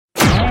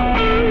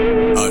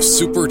A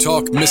Super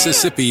Talk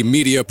Mississippi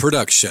media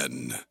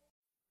production.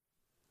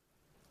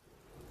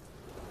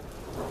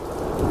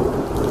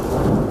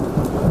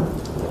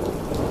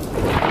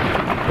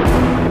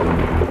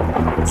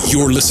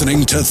 You're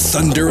listening to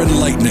Thunder and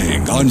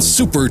Lightning on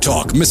Super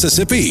Talk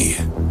Mississippi.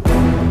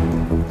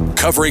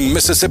 Covering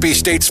Mississippi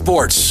State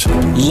sports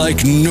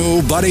like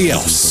nobody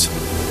else.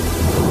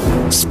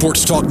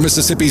 Sports Talk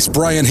Mississippi's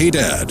Brian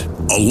Haydad,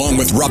 along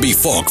with Robbie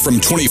Falk from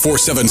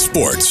 24/7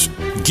 Sports,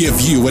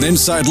 give you an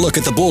inside look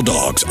at the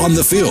Bulldogs on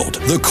the field,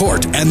 the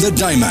court, and the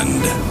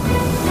diamond.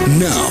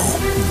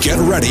 Now, get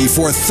ready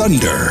for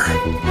Thunder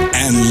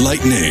and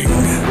Lightning.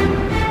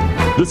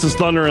 This is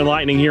Thunder and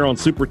Lightning here on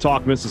Super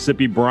Talk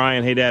Mississippi.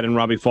 Brian Haydad and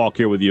Robbie Falk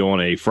here with you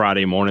on a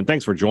Friday morning.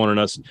 Thanks for joining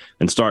us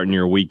and starting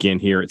your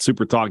weekend here at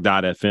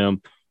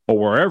supertalk.fm or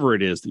wherever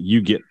it is that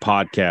you get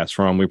podcasts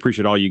from. We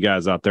appreciate all you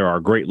guys out there, our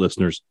great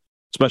listeners,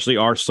 especially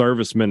our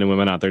servicemen and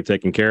women out there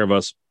taking care of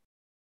us.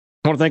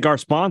 I want to thank our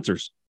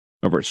sponsors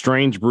over at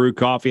Strange Brew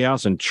Coffee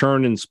House and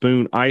Churn and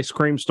Spoon Ice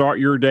Cream. Start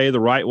your day the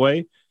right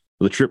way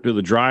with a trip to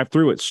the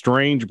drive-thru at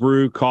Strange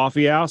Brew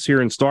Coffee House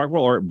here in Starkville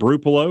or at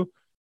Brupolo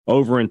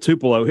over in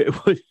Tupelo.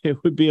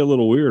 It would be a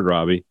little weird,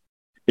 Robbie,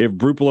 if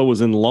Brupolo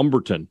was in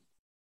Lumberton.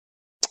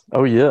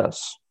 Oh,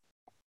 yes.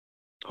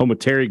 Home of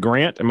Terry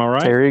Grant, am I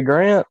right? Terry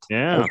Grant.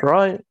 Yeah. That's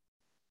right.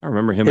 I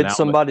remember him.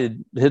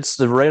 Hits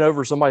the rain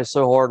over somebody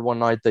so hard one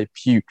night they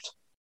puked.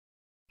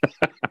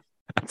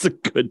 That's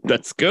good.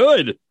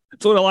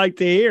 That's what I like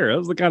to hear.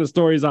 Those are the kind of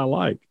stories I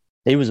like.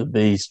 He was a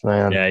beast,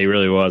 man. Yeah, he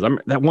really was.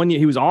 That one year,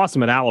 he was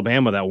awesome at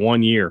Alabama. That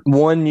 1 year.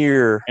 1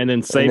 year, and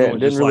then Saban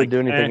didn't really do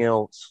anything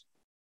else.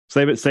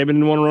 Saban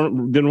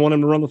didn't want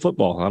him to run the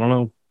football. I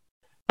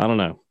don't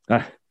know.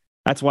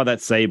 That's why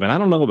that's Saban. I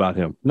don't know about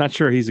him. Not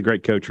sure he's a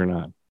great coach or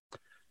not.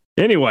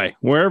 Anyway,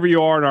 wherever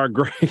you are in our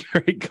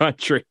great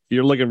country, if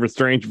you're looking for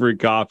Strange Brew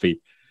Coffee,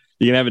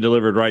 you can have it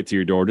delivered right to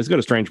your door. Just go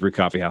to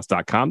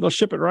strangebrewcoffeehouse.com. They'll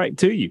ship it right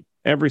to you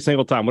every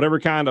single time. Whatever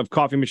kind of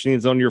coffee machine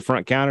is on your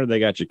front counter, they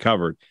got you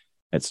covered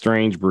at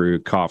Strange Brew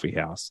Coffee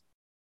House.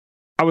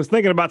 I was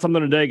thinking about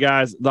something today,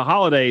 guys. The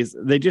holidays,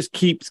 they just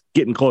keep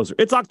getting closer.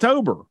 It's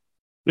October.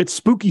 It's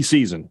spooky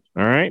season,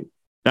 all right?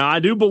 Now,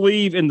 I do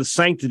believe in the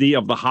sanctity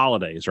of the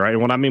holidays, right?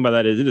 And what I mean by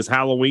that is it is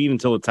Halloween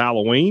until it's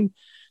Halloween.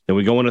 Then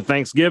we go into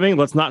Thanksgiving.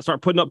 Let's not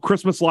start putting up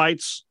Christmas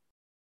lights.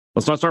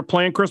 Let's not start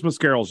playing Christmas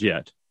carols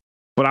yet.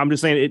 But I'm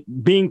just saying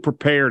being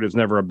prepared is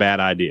never a bad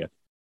idea.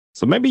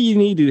 So maybe you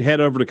need to head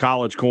over to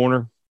College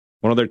Corner,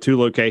 one of their 2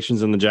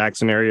 locations in the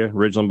Jackson area,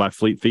 Ridgeland by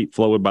Fleet Feet,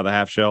 Flowood by the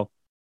Half Shell.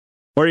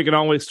 Or you can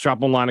always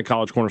shop online at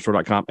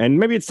collegecornerstore.com. And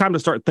maybe it's time to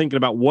start thinking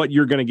about what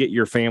you're going to get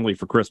your family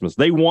for Christmas.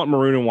 They want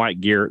maroon and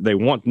white gear. They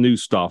want new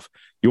stuff.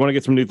 You want to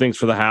get some new things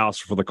for the house,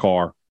 for the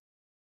car.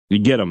 You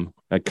get them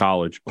at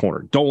College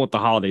Corner. Don't let the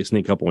holidays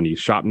sneak up on you.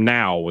 Shop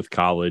now with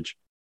College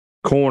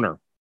Corner.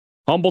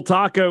 Humble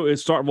Taco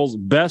is Starkville's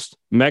best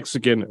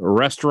Mexican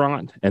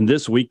restaurant. And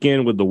this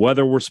weekend with the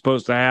weather we're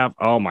supposed to have,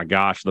 oh my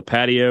gosh, the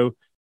patio,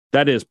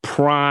 that is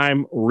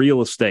prime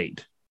real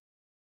estate.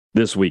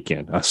 This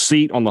weekend, a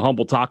seat on the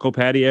Humble Taco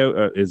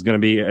patio is going to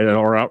be,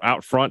 or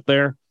out front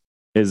there,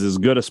 is as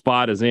good a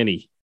spot as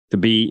any to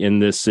be in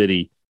this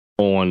city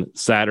on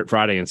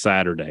Friday and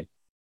Saturday.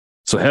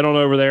 So head on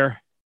over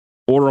there,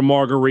 order a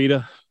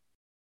margarita,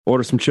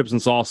 order some chips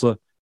and salsa,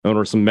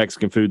 order some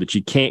Mexican food that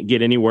you can't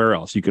get anywhere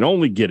else. You can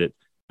only get it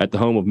at the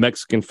home of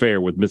Mexican fare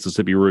with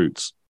Mississippi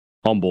roots,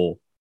 Humble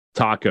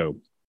Taco.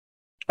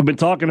 I've been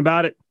talking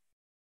about it.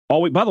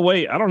 By the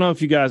way, I don't know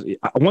if you guys,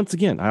 once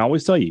again, I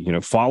always tell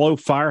you, follow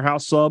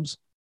Firehouse Subs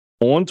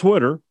on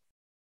Twitter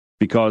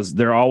because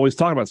they're always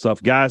talking about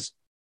stuff. Guys,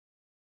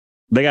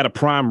 they got a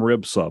prime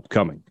rib sub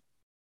coming.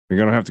 You're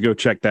going to have to go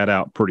check that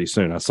out pretty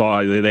soon. I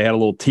saw they had a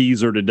little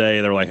teaser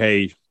today. They're like,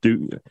 hey,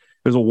 dude,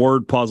 there's a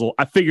word puzzle.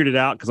 I figured it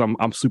out because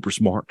I'm super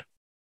smart.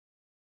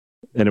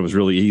 And it was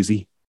really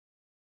easy.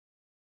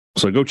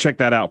 So go check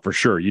that out for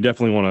sure. You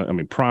definitely want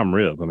to, prime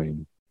rib.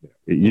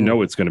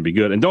 It's going to be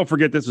good. And don't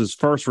forget, this is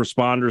First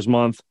Responders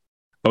Month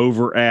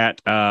over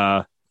at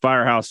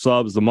Firehouse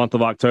Subs, the month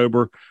of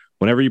October.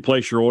 Whenever you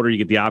place your order, you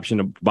get the option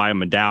to buy a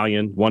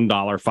medallion, $1,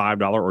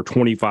 $5, or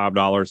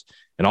 $25.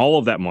 And all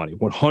of that money,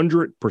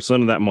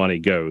 100% of that money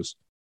goes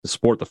to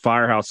support the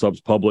Firehouse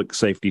Subs Public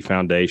Safety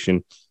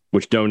Foundation,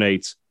 which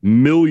donates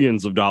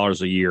millions of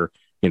dollars a year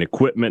in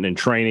equipment and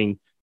training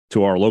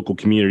to our local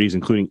communities,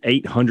 including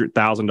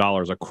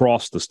 $800,000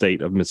 across the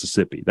state of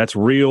Mississippi. That's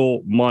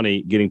real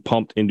money getting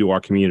pumped into our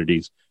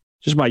communities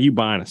just by you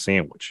buying a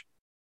sandwich.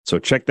 So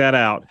check that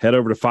out. Head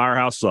over to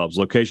Firehouse Subs,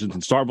 locations in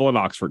Starkville and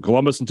Oxford,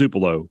 Columbus and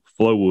Tupelo,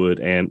 Flowood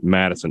and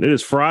Madison. It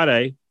is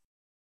Friday.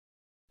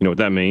 You know what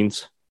that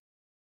means?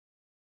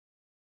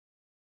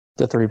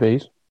 The 3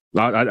 Ps.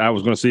 I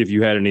was going to see if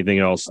you had anything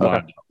else.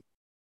 Okay.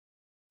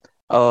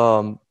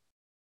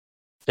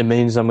 It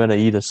means I'm going to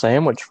eat a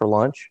sandwich for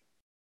lunch.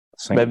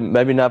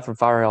 Maybe not from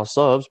Firehouse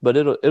Subs, but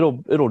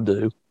it'll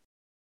do.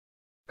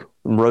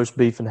 Roast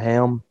beef and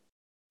ham.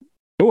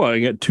 Oh, I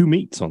got 2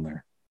 meats on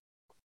there.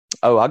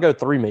 Oh, I go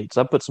 3 meats.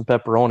 I put some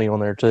pepperoni on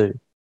there too.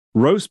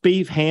 Roast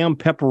beef, ham,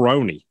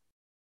 pepperoni.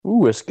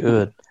 Ooh, it's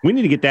good. We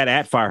need to get that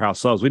at Firehouse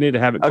Subs. We need to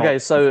have it called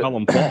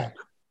Pelham Falk.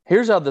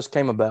 Here's how this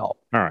came about.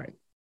 All right.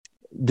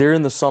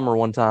 During the summer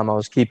one time, I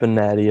was keeping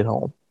Natty at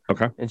home.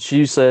 Okay. And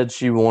she said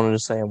she wanted a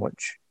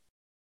sandwich.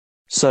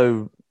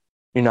 So,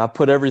 I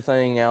put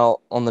everything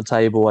out on the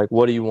table, like,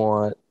 what do you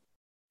want?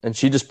 And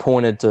she just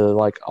pointed to,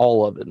 like,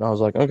 all of it. And I was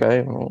like,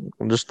 okay, I'll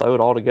just throw it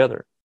all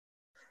together.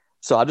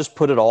 So I just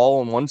put it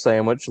all in one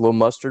sandwich, a little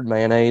mustard,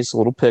 mayonnaise, a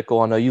little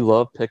pickle. I know you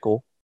love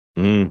pickle.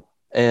 Mm.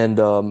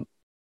 And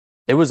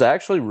it was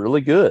actually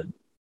really good.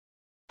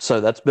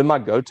 So that's been my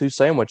go-to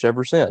sandwich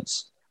ever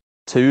since.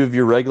 2 of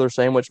your regular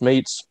sandwich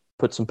meats,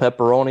 put some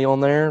pepperoni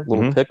on there, a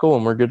little pickle,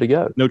 and we're good to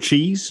go. No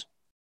cheese?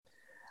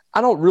 I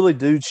don't really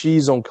do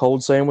cheese on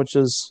cold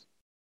sandwiches.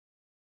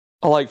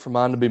 I like for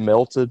mine to be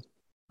melted.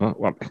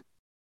 Okay.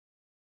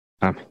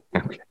 All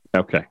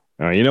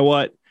right. You know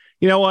what?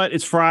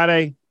 It's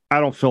Friday.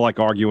 I don't feel like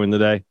arguing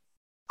today.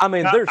 I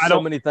mean, there's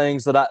so many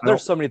things that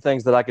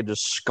I could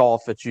just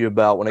scoff at you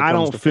about when it comes to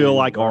I don't feel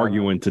like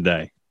arguing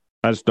today.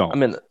 I just don't. I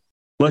mean,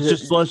 let's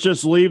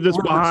just leave this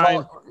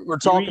behind. We're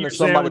talking to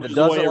somebody that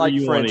doesn't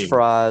like French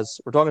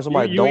fries. We're talking to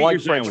somebody that don't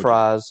like French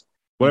fries.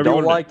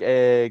 Don't like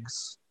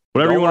eggs.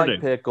 Whatever you want to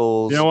do.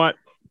 Pickles. You know what?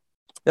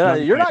 Yeah,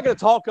 you're not going to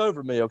talk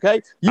over me,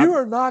 okay? You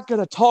are not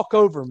going to talk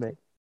over me.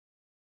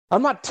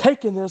 I'm not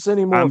taking this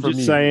anymore. I'm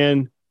just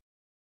saying.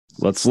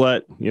 Let's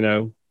let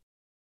we're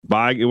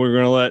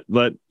going to let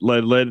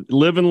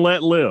live and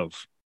let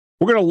live.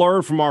 We're going to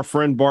learn from our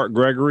friend Bart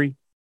Gregory,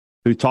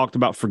 who talked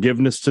about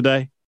forgiveness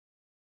today.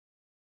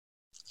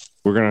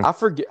 I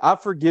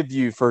forgive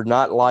you for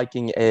not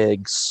liking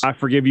eggs. I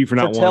forgive you for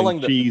not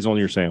wanting cheese on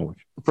your sandwich.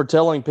 For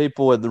telling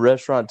people at the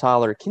restaurant,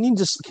 Tyler, can you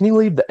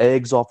leave the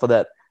eggs off of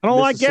that I don't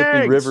Mississippi like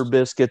eggs. River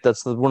biscuit?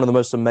 That's one of the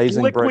most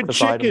amazing Liquid breakfast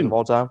chicken. items of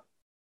all time.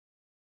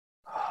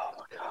 Oh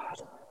my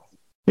God.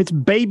 It's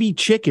baby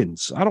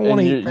chickens. I don't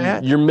want to eat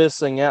that. You're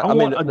missing out. I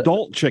want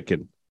adult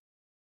chicken.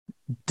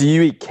 Do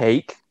you eat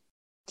cake?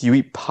 Do you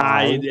eat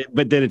pie?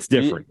 But then it's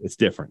different. It's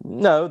different.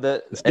 No,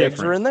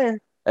 eggs are in there.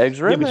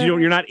 Eggs are in there. But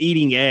you're not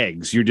eating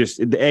eggs.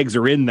 The eggs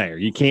are in there.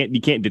 You can't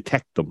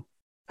detect them.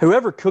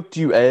 Whoever cooked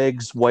you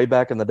eggs way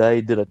back in the day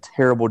did a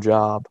terrible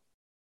job.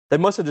 They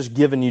must have just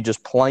given you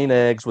just plain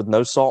eggs with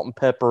no salt and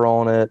pepper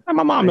on it.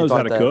 My mom knows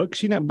how to cook.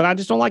 But I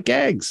just don't like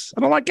eggs. I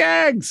don't like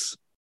eggs.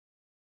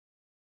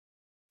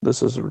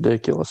 This is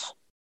ridiculous.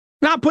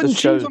 Not putting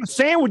cheese on a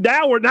sandwich.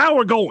 Now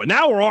we're going.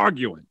 Now we're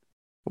arguing.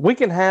 We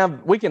can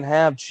have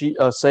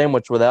a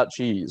sandwich without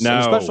cheese,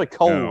 especially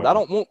cold. No. I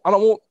don't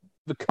want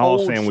the cold.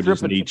 All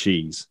sandwiches need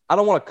cheese. I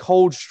don't want a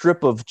cold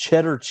strip of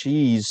cheddar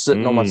cheese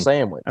sitting on my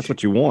sandwich. That's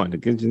what you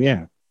want.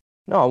 Yeah.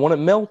 No, I want it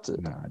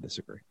melted. No, I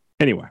disagree.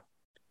 Anyway.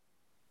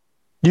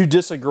 You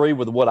disagree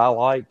with what I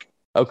like?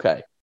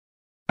 Okay.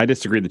 I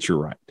disagree that you're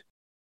right.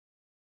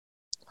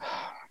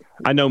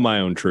 I know my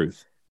own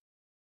truth.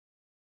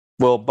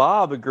 Well,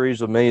 Bob agrees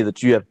with me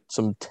that you have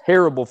some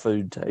terrible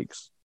food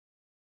takes.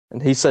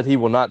 And he said he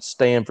will not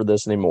stand for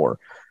this anymore.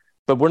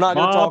 But we're not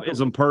going to talk. Bob is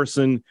a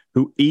person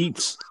who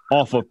eats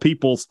off of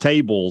people's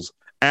tables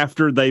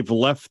after they've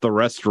left the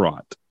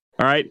restaurant.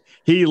 All right?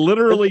 He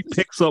literally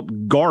picks up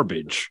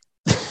garbage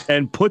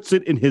and puts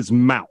it in his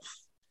mouth.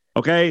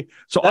 Okay?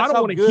 So I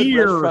don't want to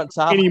hear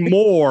any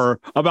more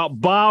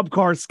about Bob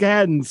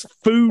Carskadden's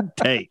food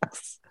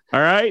takes. All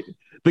right?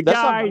 The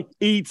guy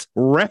eats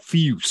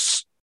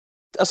refuse.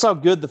 That's how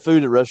good the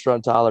food at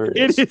Restaurant Tyler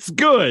is. It is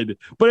good,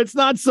 but it's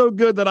not so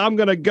good that I'm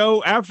going to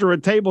go after a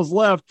table's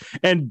left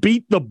and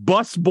beat the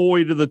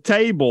busboy to the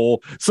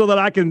table so that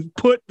I can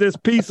put this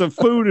piece of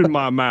food in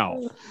my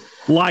mouth.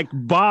 Like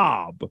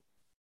Bob.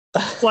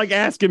 It's like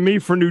asking me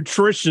for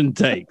nutrition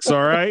takes,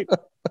 all right?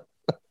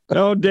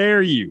 How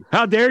dare you?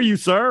 How dare you,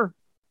 sir?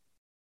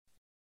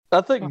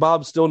 I think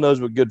Bob still knows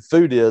what good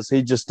food is.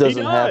 He just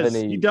doesn't have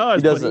any. He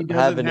doesn't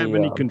have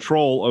any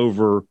control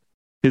over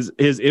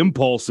his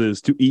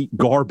impulses to eat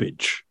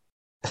garbage.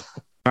 All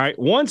right.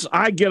 Once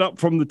I get up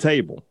from the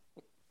table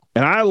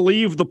and I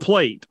leave the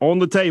plate on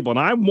the table and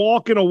I'm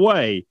walking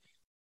away,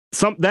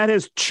 that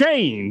has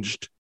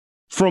changed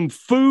from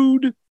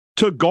food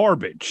to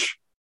garbage.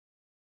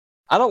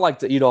 I don't like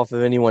to eat off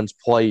of anyone's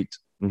plate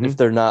if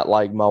they're not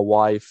like my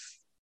wife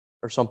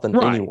or something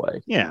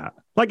anyway. Yeah.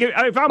 Like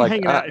if I'm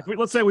hanging out,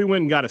 let's say we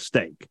went and got a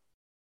steak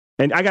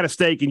and I got a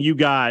steak and you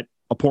got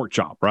a pork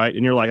chop, right?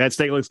 And you're like, that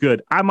steak looks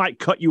good. I might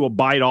cut you a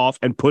bite off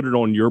and put it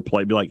on your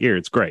plate. Be like, here,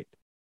 it's great.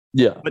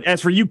 Yeah. But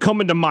as for you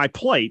coming to my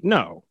plate,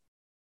 no.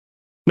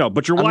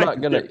 But your wife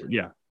is different.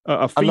 Yeah.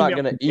 A female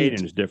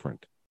companion is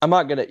different. I'm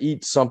not going to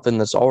eat something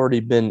that's already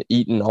been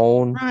eaten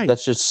on. Right.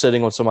 That's just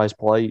sitting on somebody's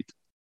plate.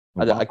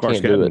 Well, I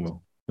can't do it.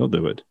 He'll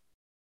do it.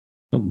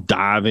 He'll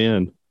dive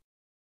in.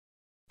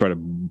 Try to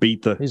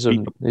beat the. He's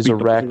a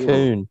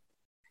raccoon.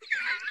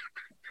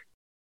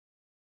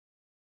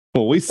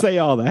 Well, we say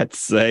all that to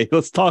say,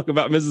 let's talk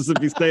about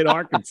Mississippi State,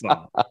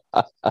 Arkansas.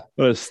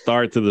 What a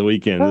start to the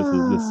weekend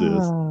this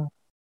is.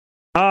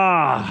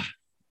 All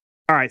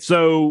right.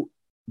 So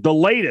the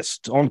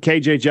latest on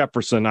KJ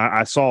Jefferson,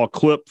 I saw a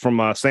clip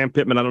from Sam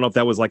Pittman. I don't know if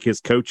that was like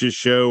his coach's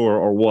show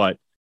or what,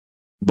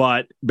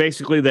 but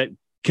basically that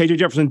KJ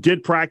Jefferson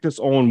did practice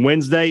on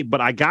Wednesday,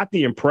 but I got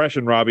the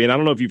impression, Robbie, and I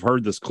don't know if you've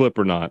heard this clip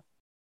or not,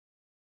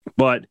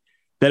 but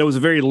that it was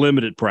a very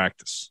limited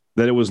practice,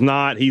 that it was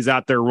not, he's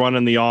out there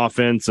running the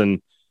offense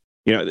and,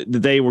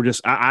 they were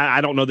just,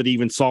 I don't know that he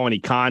even saw any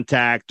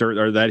contact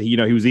or that, he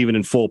was even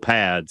in full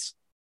pads.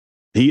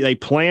 They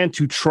plan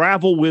to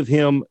travel with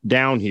him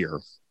down here,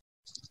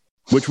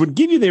 which would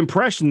give you the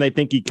impression they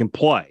think he can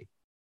play.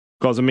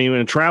 Because,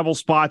 in travel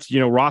spots,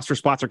 roster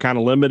spots are kind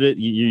of limited.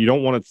 You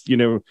don't want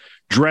to,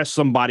 dress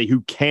somebody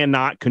who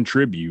cannot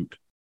contribute.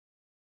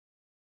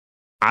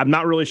 I'm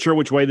not really sure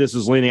which way this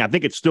is leaning. I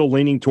think it's still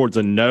leaning towards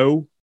a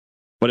no,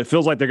 but it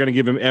feels like they're going to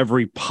give him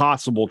every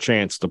possible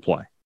chance to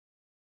play.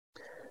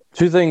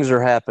 Two things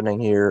are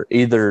happening here.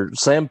 Either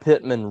Sam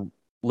Pittman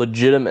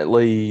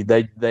legitimately,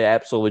 they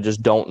absolutely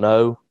just don't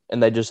know,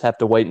 and they just have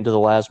to wait until the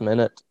last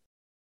minute.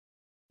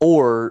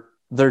 Or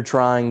they're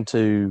trying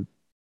to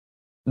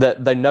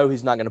that they know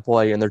he's not going to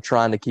play, and they're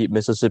trying to keep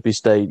Mississippi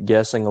State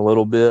guessing a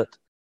little bit.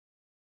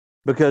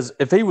 Because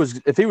if he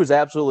was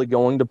absolutely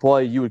going to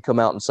play, you would come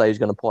out and say he's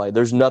going to play.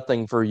 There's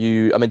nothing for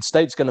you.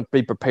 State's going to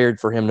be prepared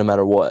for him no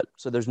matter what.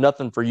 So there's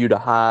nothing for you to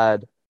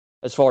hide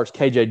as far as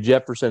KJ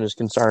Jefferson is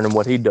concerned and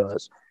what he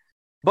does.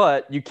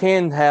 But you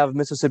can have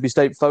Mississippi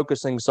State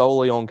focusing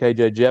solely on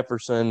KJ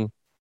Jefferson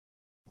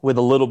with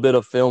a little bit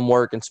of film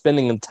work and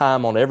spending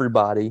time on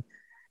everybody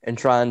and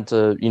trying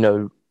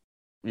to,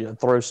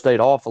 throw State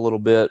off a little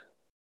bit.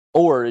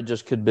 Or it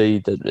just could be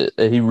that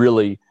he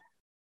really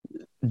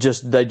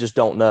they just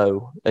don't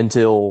know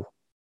until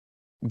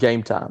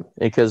game time.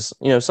 Because,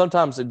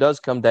 sometimes it does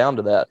come down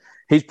to that.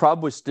 He's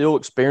probably still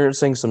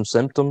experiencing some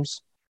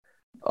symptoms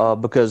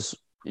because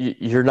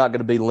you're not going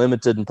to be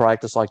limited in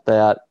practice like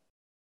that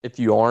if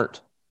you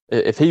aren't.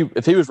 If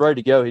he was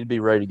ready to go, he'd be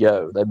ready to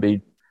go.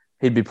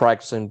 He'd be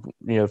practicing,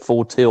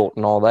 full tilt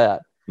and all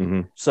that.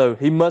 Mm-hmm. So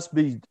he must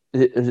be,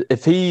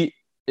 if he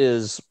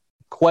is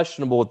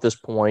questionable at this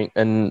point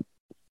and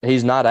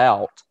he's not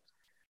out,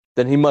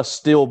 then he must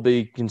still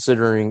be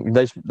considering,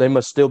 they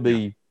must still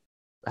be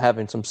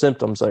having some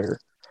symptoms there.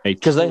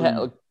 Because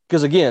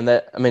again,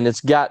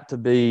 it's got to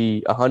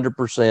be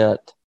 100%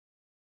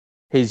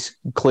 he's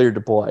cleared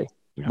to play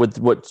with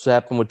what's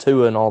happened with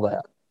Tua and all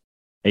that.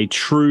 A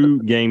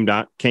true game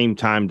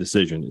time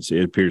decision,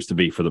 it appears to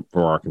be for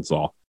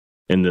Arkansas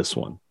in this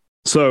one.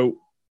 So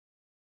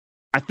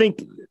I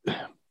think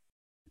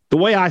the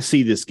way I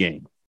see this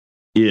game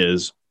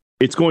is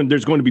there's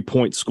going to be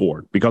points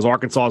scored because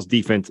Arkansas's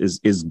defense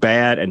is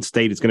bad and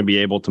State is going to be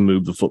able to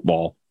move the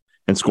football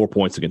and score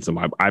points against them.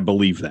 I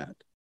believe that.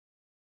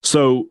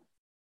 So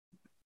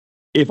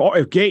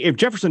if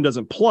Jefferson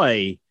doesn't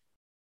play,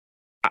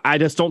 I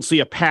just don't see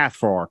a path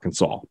for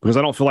Arkansas because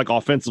I don't feel like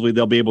offensively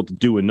they'll be able to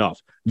do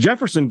enough.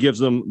 Jefferson gives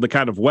them the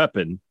kind of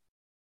weapon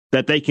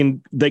that they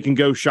can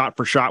go shot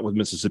for shot with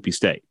Mississippi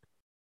State.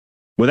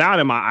 Without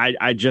him,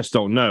 I just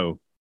don't know.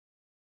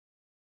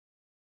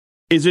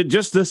 Is it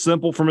just this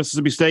simple for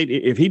Mississippi State?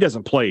 If he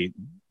doesn't play,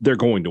 they're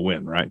going to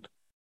win, right?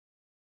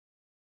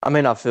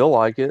 I feel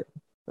like it.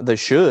 They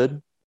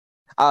should.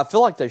 I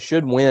feel like they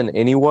should win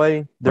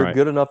anyway. They're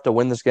good enough to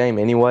win this game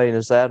anyway, and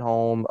it's at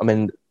home.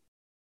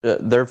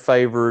 They're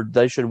favored.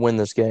 They should win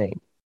this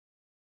game.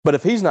 But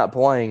if he's not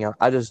playing,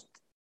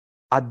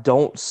 I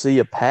don't see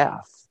a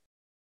path.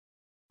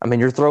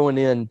 You're throwing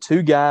in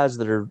two guys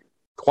that are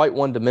quite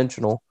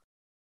one-dimensional,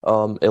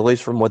 at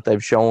least from what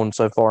they've shown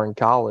so far in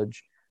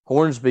college.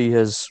 Hornsby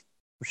has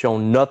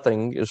shown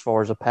nothing as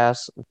far as a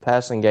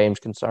passing game is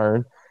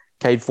concerned.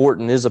 Cade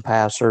Fortin is a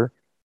passer.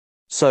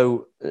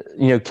 So,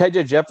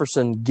 KJ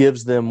Jefferson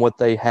gives them what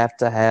they have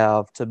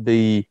to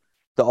be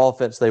the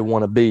offense they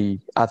want to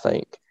be, I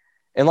think.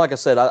 And like I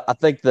said, I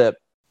think that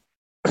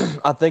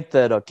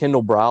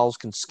Kendall Briles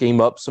can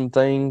scheme up some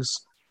things,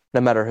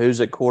 no matter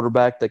who's at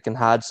quarterback, that can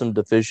hide some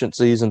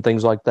deficiencies and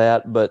things like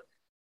that. But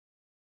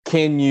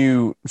can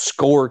you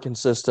score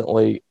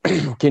consistently?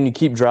 Can you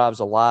keep drives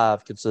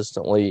alive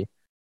consistently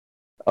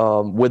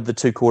with the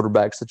two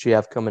quarterbacks that you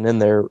have coming in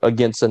there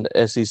against an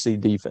SEC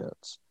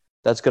defense?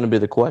 That's going to be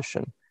the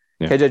question.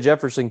 Yeah. KJ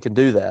Jefferson can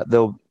do that.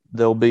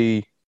 They'll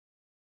be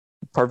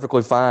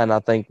perfectly fine, I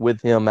think,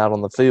 with him out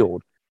on the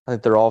field. I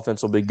think their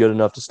offense will be good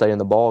enough to stay in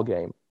the ball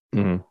game.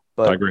 Mm-hmm.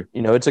 But, I agree.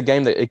 It's a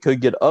game that it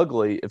could get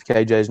ugly if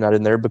KJ's not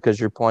in there because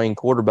you're playing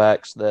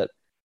quarterbacks that,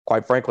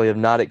 quite frankly, have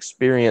not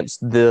experienced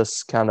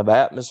this kind of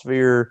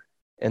atmosphere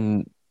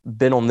and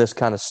been on this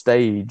kind of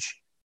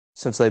stage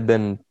since they've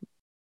been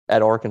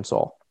at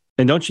Arkansas.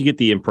 And don't you get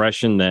the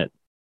impression that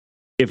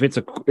if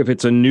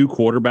it's a new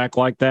quarterback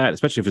like that,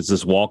 especially if it's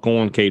this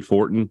walk-on Cade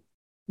Fortin,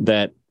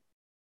 that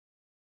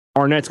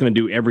Arnett's going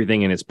to do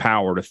everything in his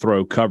power to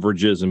throw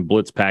coverages and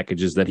blitz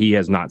packages that he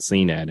has not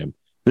seen at him.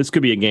 This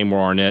could be a game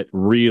where Arnett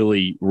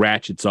really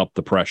ratchets up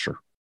the pressure.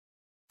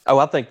 Oh,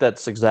 I think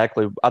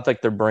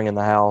they're bringing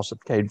the house if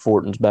Cade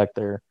Fortin's back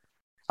there.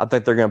 I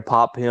think they're going to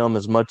pop him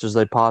as much as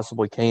they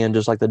possibly can,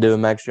 just like they do with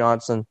Max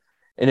Johnson.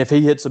 And if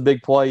he hits a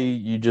big play,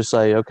 you just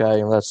say,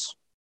 okay,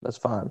 that's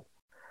fine.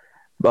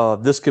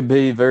 This could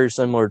be very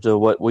similar to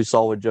what we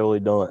saw with Jolie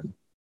Dunn,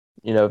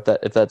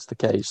 if that's the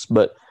case.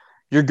 But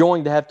you're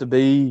going to have to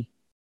be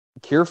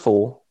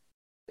careful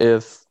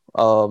if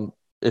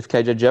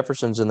KJ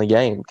Jefferson's in the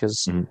game,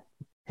 because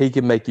he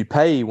can make you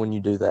pay when you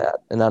do that.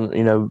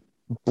 And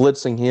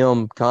blitzing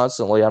him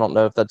constantly, I don't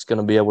know if that's going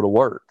to be able to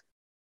work.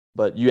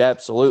 But you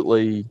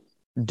absolutely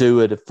do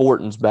it if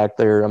Fortin's back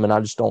there. I mean, I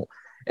just don't.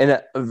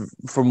 And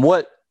from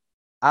what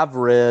I've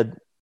read,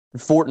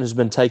 Fortin has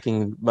been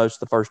taking most of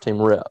the first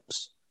team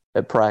reps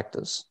at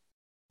practice.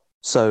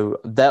 So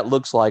that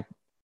looks like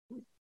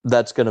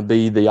that's going to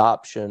be the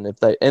option.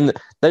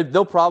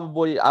 They'll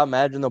probably, I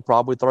imagine they'll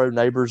probably throw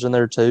Neighbors in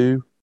there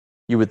too,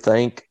 you would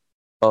think,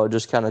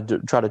 just kind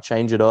of try to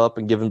change it up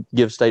and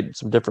give State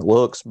some different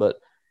looks. But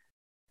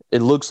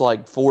it looks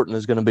like Fortin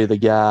is going to be the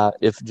guy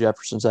if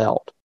Jefferson's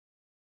out.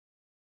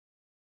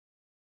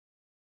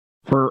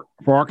 For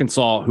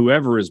Arkansas,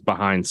 whoever is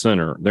behind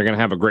center, they're going to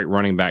have a great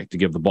running back to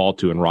give the ball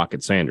to in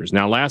Rocket Sanders.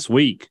 Now, last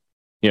week,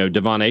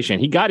 Devon Achane,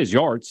 he got his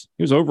yards.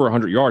 He was over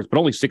 100 yards, but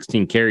only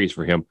 16 carries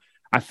for him.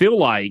 I feel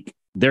like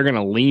they're going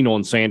to lean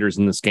on Sanders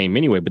in this game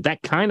anyway, but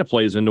that kind of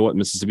plays into what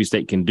Mississippi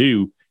State can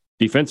do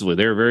defensively.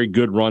 They're a very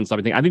good run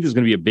stopping. I think this is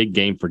going to be a big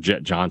game for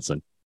Jet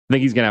Johnson. I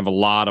think he's going to have a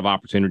lot of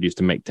opportunities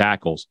to make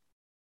tackles.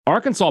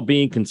 Arkansas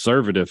being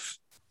conservative,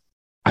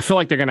 I feel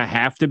like they're going to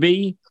have to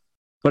be,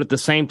 but at the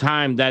same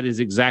time, that is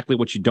exactly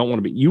what you don't want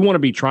to be. You want to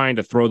be trying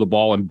to throw the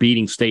ball and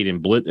beating State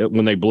in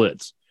when they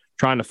blitz,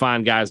 trying to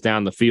find guys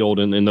down the field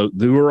and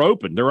who are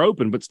open. They're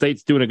open, but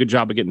State's doing a good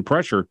job of getting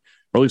pressure, or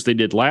at least they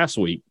did last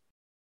week.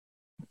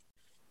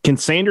 Can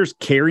Sanders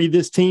carry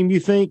this team, you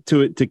think,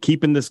 to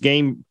keeping this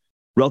game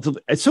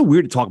relatively? It's so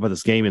weird to talk about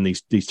this game in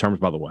these terms,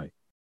 by the way.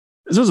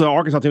 This was an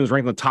Arkansas team that was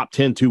ranked in the top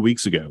 10 2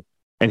 weeks ago.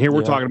 And here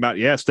we're talking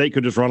about, State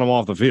could just run them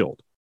off the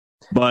field.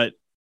 But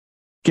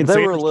can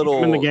Sanders keep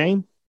them in the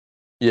game?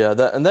 Yeah,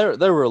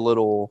 they were a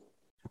little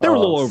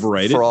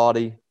overrated.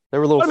 Fraudy. They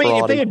were a little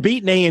fraudy. If they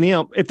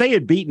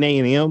had beaten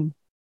A&M,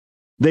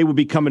 they would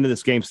be coming to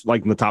this game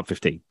like in the top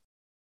 15.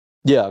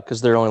 Yeah,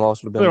 because their only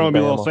loss would have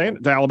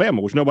been to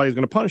Alabama, which nobody's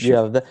going to punish you.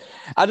 Yeah,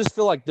 I just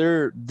feel like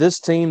this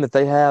team that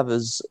they have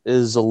is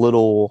a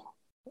little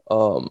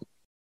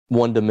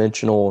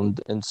one-dimensional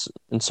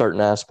in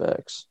certain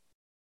aspects.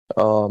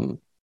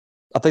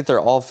 I think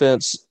their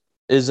offense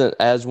isn't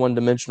as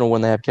one-dimensional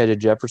when they have KJ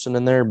Jefferson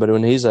in there, but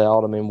when he's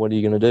out, I mean, what are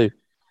you going to do?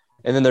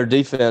 And then their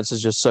defense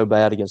is just so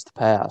bad against the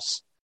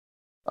pass.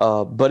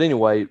 But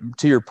anyway,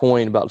 to your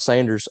point about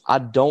Sanders, I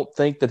don't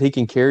think that he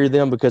can carry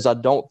them, because I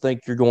don't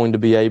think you're going to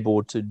be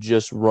able to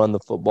just run the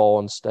football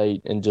in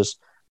State and just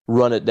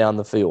run it down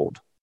the field.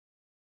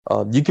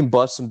 You can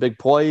bust some big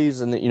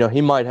plays, and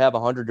he might have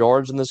 100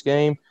 yards in this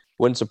game.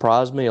 Wouldn't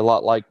surprise me, a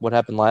lot like what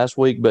happened last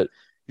week, but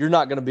you're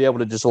not going to be able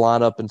to just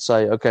line up and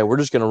say, okay, we're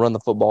just going to run the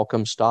football,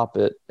 come stop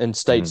it, and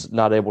State's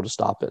not able to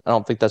stop it. I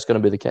don't think that's going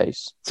to be the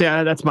case. See,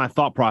 that's my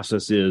thought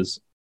process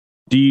is,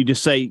 do you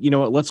just say, you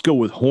know what, let's go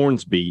with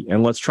Hornsby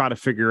and let's try to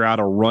figure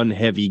out a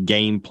run-heavy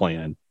game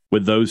plan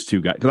with those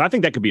two guys? Because I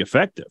think that could be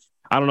effective.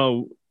 I don't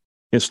know.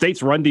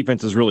 State's run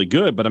defense is really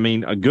good, but, I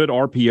mean, a good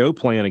RPO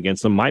plan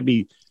against them might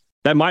be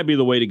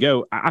the way to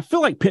go. I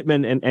feel like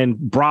Pittman and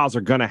Braz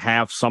are going to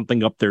have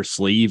something up their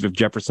sleeve if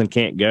Jefferson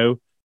can't go.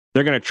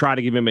 They're going to try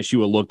to give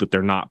MSU a look that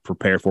they're not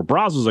prepared for.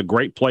 Braz is a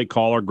great play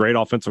caller, great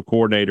offensive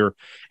coordinator,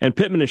 and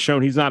Pittman has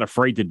shown he's not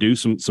afraid to do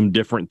some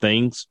different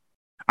things.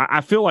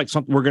 I feel like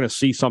we're going to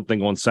see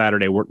something on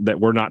Saturday that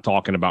we're not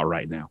talking about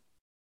right now.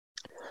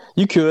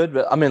 You could,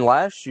 but I mean,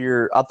 last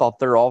year I thought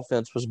their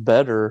offense was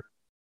better,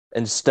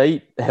 and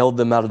State held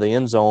them out of the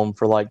end zone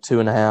for like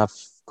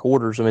 2.5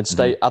 quarters. I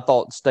mean, I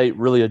thought State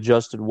really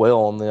adjusted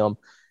well on them.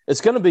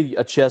 It's going to be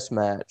a chess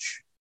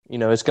match.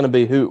 It's going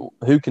to be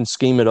who can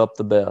scheme it up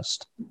the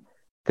best.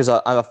 Because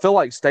I feel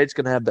like State's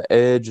going to have the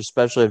edge,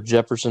 especially if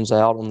Jefferson's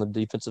out on the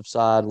defensive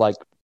side, like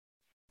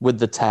with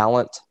the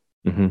talent.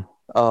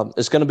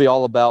 It's going to be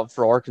all about,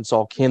 for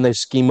Arkansas, can they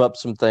scheme up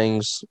some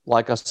things,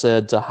 like I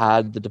said, to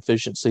hide the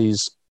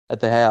deficiencies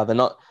that they have.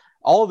 And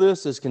all of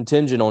this is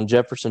contingent on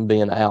Jefferson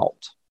being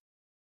out.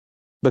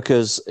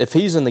 Because if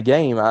he's in the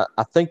game, I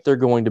think they're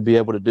going to be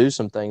able to do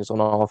some things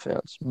on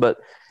offense. But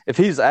if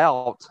he's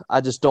out,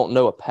 I just don't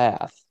know a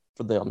path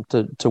for them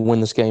to win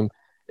this game.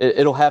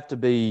 It'll have to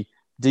be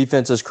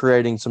defenses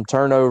creating some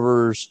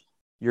turnovers,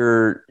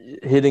 you're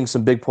hitting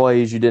some big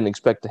plays you didn't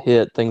expect to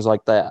hit, things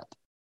like that.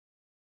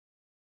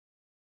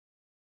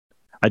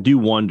 I do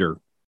wonder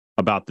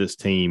about this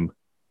team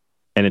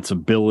and its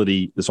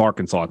ability, this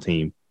Arkansas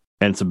team,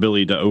 and its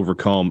ability to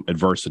overcome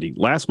adversity.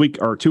 Last week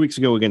or 2 weeks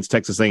ago against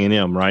Texas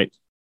A&M, right?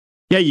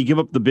 Yeah, you give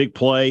up the big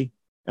play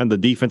and the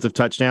defensive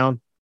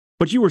touchdown,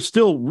 but you were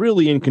still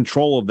really in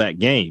control of that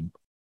game.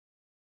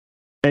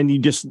 And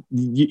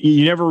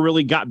you never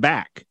really got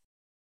back.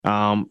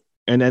 And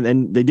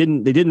they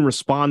didn't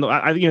respond.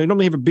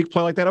 Normally have a big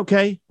play like that.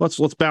 Okay, let's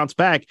bounce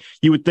back.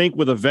 You would think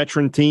with a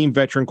veteran team,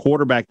 veteran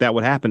quarterback, that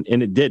would happen,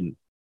 and it didn't.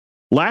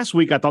 Last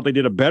week, I thought they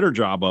did a better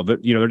job of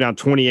it. They're down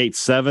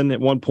 28-7 at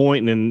one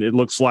point, and then it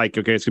looks like,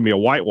 okay, it's going to be a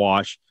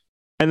whitewash.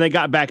 And they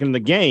got back in the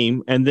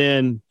game, and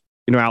then,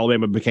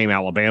 Alabama became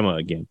Alabama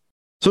again.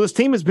 So this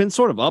team has been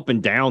sort of up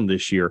and down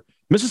this year.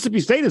 Mississippi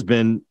State has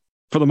been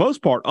for the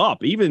most part,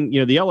 up. Even,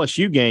 the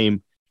LSU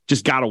game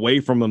just got away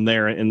from them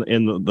there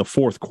in the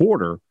fourth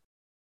quarter.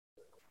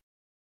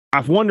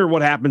 I wonder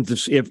what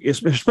happens if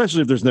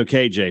especially if there's no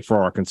KJ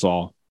for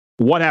Arkansas.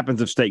 What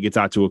happens if State gets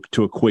out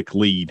to a quick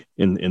lead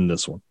in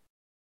this one?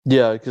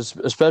 Yeah, because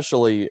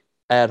especially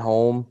at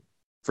home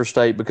for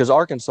State, because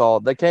Arkansas,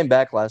 they came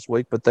back last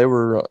week, but they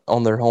were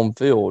on their home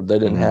field. They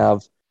didn't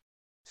have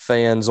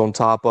fans on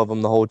top of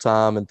them the whole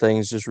time, and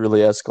things just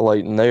really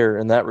escalating there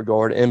in that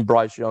regard. And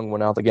Bryce Young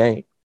went out the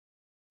game.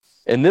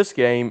 In this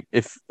game,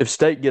 if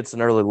State gets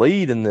an early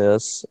lead in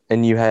this,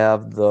 and you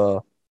have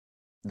the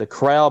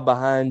crowd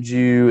behind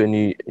you, and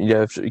you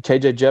know if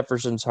KJ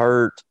Jefferson's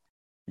hurt,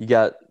 you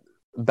got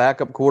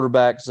backup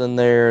quarterbacks in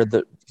there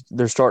that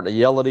they're starting to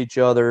yell at each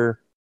other,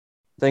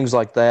 things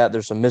like that.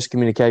 There's some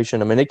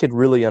miscommunication. I mean, it could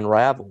really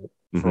unravel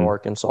for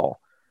Arkansas.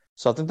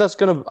 So I think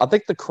I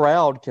think the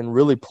crowd can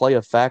really play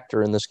a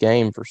factor in this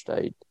game for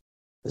State.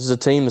 This is a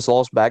team that's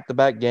lost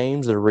back-to-back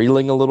games. They're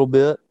reeling a little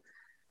bit.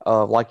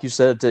 Like you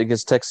said,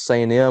 against Texas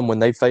A&M, when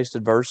they faced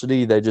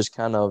adversity, they just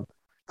kind of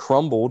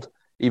crumbled,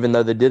 even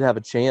though they did have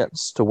a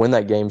chance to win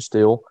that game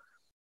still.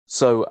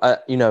 So,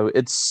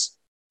 it's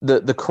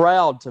the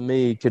crowd, to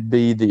me, could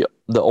be the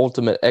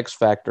ultimate X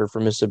factor for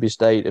Mississippi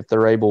State if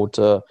they're able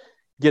to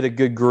get a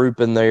good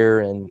group in there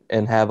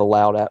and have a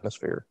loud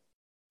atmosphere.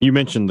 You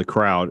mentioned the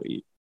crowd.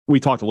 We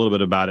talked a little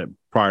bit about it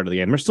prior to the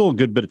game. There's still a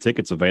good bit of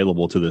tickets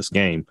available to this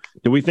game.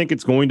 Do we think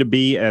it's going to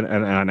be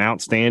an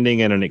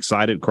outstanding and an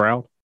excited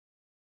crowd?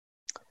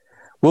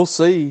 We'll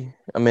see.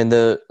 I mean,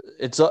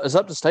 it's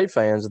up to State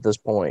fans at this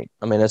point.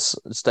 I mean,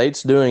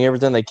 State's doing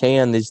everything they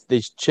can.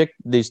 These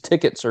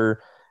tickets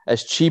are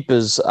as cheap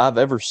as I've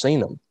ever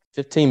seen them.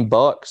 $15,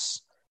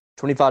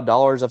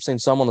 $25. I've seen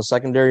some on the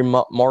secondary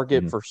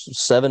market for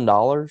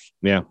 $7.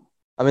 Yeah.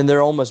 I mean,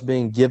 they're almost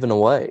being given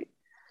away.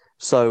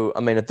 So, I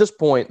mean, at this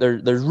point,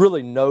 there's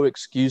really no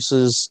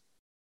excuses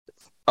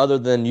other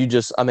than you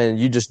just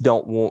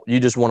want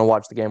to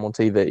watch the game on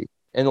TV.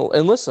 And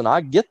listen,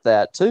 I get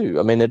that too.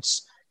 I mean,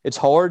 it's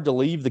hard to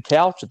leave the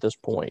couch at this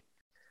point.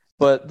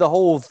 But the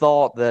whole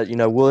thought that,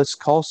 it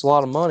costs a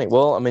lot of money.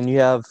 Well, I mean, you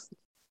have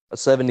a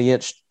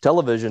 70-inch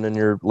television in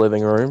your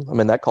living room. I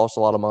mean, that costs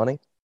a lot of money.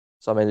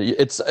 So, I mean,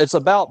 it's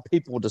about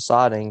people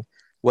deciding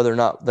whether or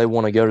not they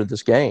want to go to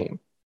this game.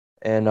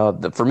 And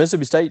for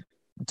Mississippi State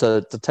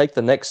to take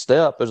the next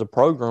step as a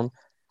program,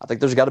 I think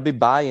there's got to be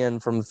buy-in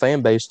from the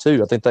fan base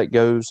too. I think that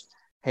goes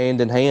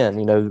hand in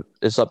hand.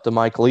 It's up to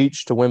Mike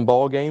Leach to win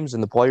ball games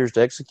and the players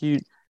to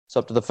execute. It's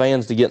up to the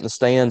fans to get in the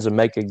stands and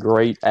make a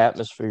great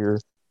atmosphere,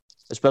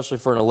 especially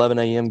for an 11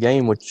 a.m.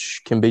 game,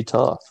 which can be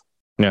tough.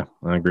 Yeah,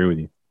 I agree with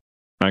you.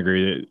 I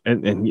agree.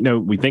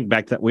 And we think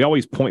back we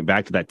always point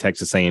back to that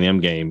Texas A&M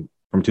game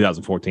from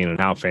 2014 and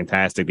how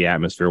fantastic the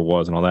atmosphere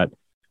was and all that.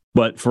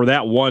 But for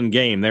that one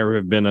game, there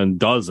have been a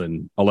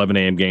dozen 11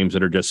 a.m. games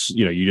that are just,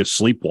 you just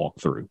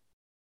sleepwalk through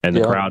and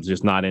the crowd's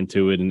just not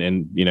into it.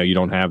 And you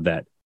don't have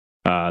that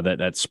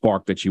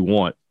spark that you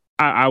want.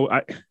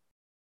 I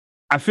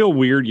feel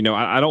weird.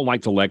 I don't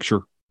like to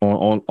lecture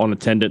on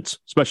attendance,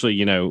 especially,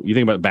 you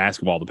think about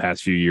basketball the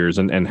past few years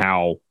and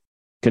how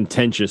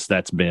contentious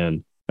that's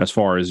been as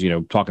far as,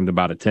 talking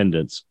about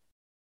attendance.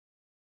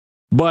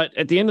 But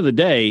at the end of the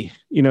day,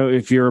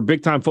 if you're a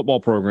big time football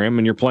program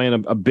and you're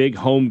playing a big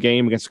home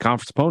game against a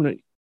conference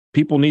opponent,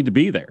 people need to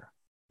be there.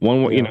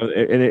 And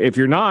if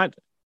you're not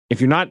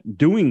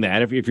doing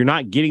that, if you're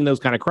not getting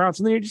those kind of crowds,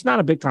 then you're just not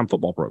a big time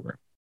football program.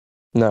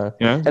 No,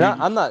 and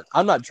I'm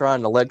not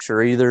trying to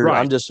lecture either.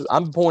 Right.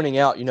 I'm pointing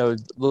out,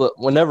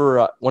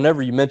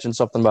 whenever you mention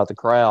something about the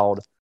crowd,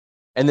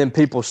 and then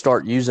people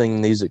start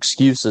using these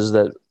excuses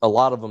that a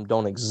lot of them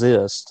don't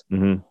exist.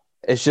 Mm-hmm.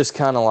 It's just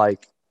kind of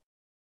like,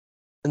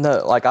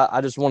 no, like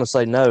I just want to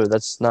say no.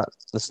 That's not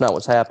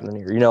what's happening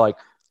here.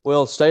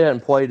 State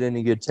hadn't played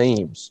any good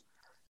teams.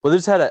 Well, they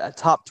just had a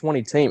top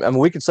 20 team. I mean,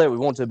 we could say what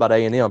we want to about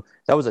A&M.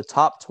 That was a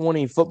top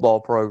 20 football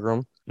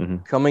program.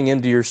 Coming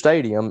into your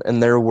stadium,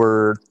 and there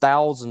were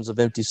thousands of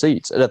empty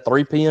seats at a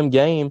 3 p.m.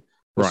 game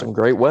with some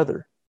great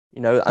weather.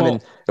 I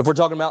mean, if we're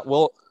talking about,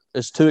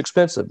 it's too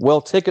expensive. Well,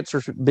 tickets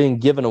are being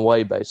given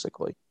away,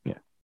 basically. Yeah.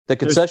 The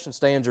concession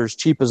stands are as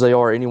cheap as they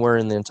are anywhere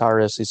in the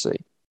entire SEC.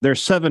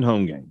 There's 7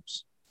 home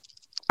games.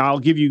 I'll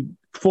give you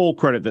full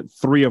credit that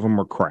 3 of them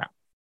were crap.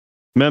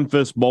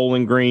 Memphis,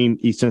 Bowling Green,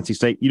 East Tennessee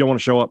State. You don't want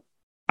to show up?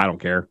 I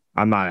don't care.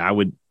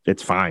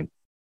 It's fine.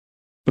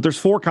 But there's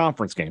 4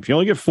 conference games. You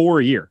only get 4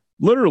 a year.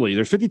 Literally,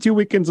 there's 52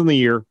 weekends in the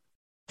year.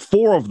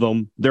 4 of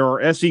them, there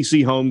are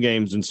SEC home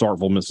games in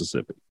Starkville,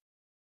 Mississippi.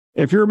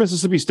 If you're a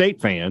Mississippi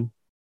State fan,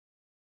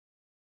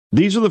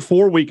 these are the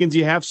 4 weekends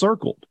you have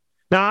circled.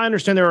 Now, I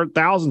understand there are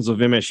thousands of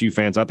MSU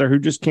fans out there who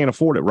just can't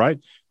afford it, right?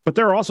 But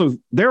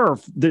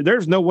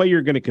there's no way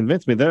you're going to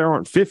convince me there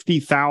aren't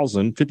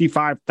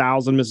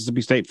 55,000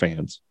 Mississippi State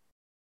fans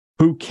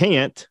who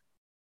can't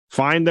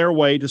find their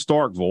way to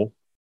Starkville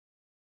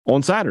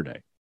on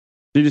Saturday.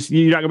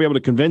 You're not going to be able to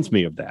convince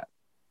me of that.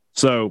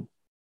 So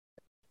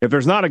if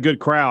there's not a good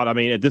crowd, I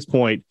mean, at this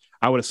point,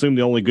 I would assume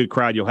the only good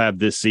crowd you'll have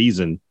this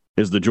season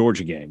is the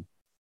Georgia game.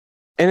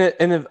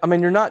 I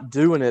mean, you're not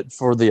doing it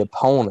for the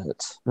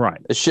opponent. Right.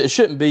 It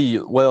shouldn't be,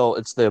 well,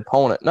 it's the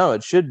opponent. No,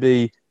 it should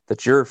be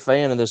that you're a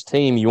fan of this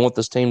team. You want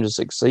this team to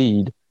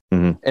succeed.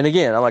 Mm-hmm. And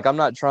again, I'm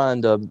not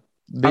trying to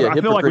be a hypocrite.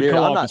 I feel like we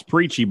come off as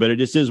preachy, but it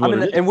just is what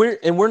it is.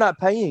 And we're not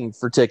paying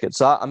for tickets.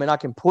 So I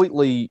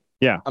completely.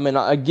 Yeah. I mean,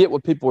 I get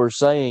what people are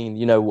saying.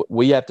 You know,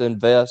 we have to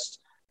invest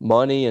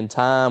money and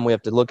time. We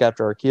have to look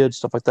after our kids,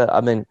 stuff like that.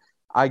 I mean,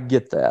 I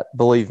get that.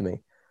 Believe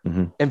me.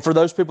 Mm-hmm. And for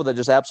those people that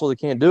just absolutely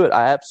can't do it,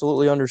 I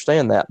absolutely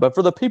understand that. But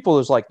for the people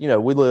who's like, we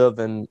live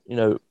in,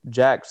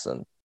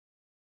 Jackson.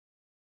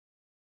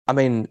 I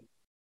mean,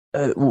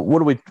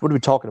 what are we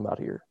talking about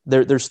here?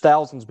 There's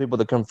thousands of people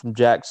that come from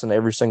Jackson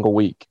every single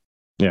week.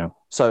 Yeah.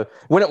 So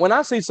when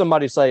I see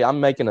somebody say I'm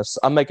making a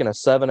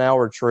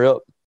 7-hour trip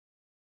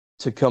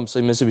to come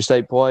see Mississippi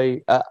State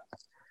play,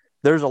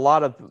 there's a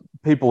lot of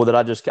people that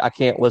I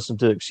can't listen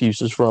to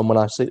excuses from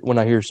when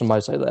I hear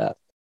somebody say that.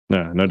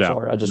 No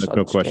doubt. Sorry,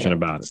 no question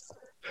about it.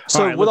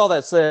 So with all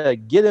that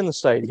said, get in the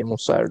stadium on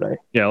Saturday.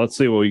 Yeah, let's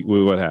see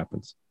what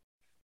happens.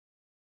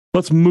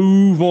 Let's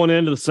move on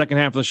into the second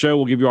half of the show.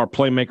 We'll give you our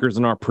playmakers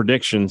and our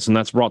predictions, and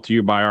that's brought to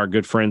you by our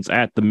good friends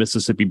at the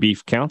Mississippi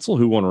Beef Council,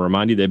 who want to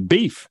remind you that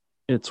beef,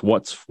 it's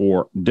what's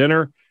for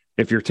dinner.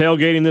 If you're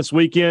tailgating this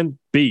weekend,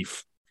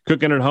 beef.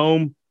 Cooking at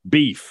home,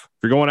 beef.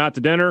 If you're going out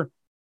to dinner,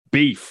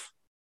 beef.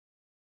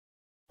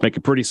 Make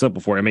it pretty simple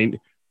for you. I mean,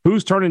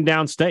 who's turning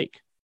down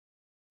steak?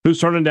 Who's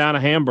turning down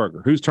a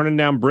hamburger? Who's turning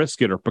down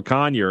brisket or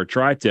picanha or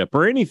tri-tip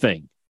or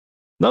anything?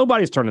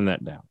 Nobody's turning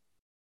that down.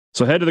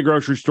 So head to the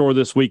grocery store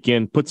this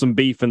weekend, put some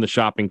beef in the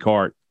shopping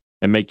cart,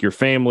 and make your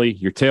family,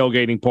 your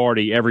tailgating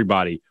party,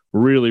 everybody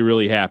really,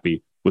 really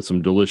happy with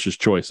some delicious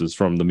choices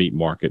from the meat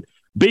market.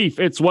 Beef,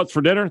 it's what's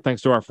for dinner,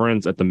 thanks to our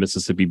friends at the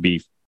Mississippi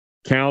Beef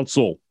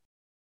Council.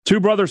 Two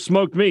Brothers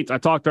Smoked Meats. I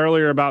talked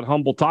earlier about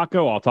Humble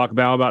Taco. I'll talk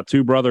about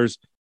Two Brothers.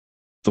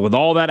 So with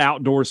all that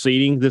outdoor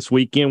seating this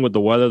weekend, with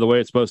the weather the way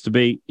it's supposed to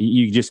be,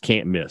 you just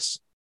can't miss.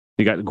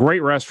 You got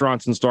great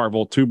restaurants in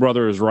Starkville. Two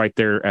Brothers right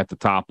there at the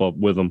top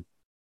with them.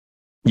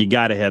 You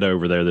got to head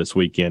over there this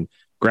weekend.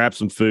 Grab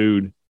some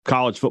food,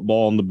 college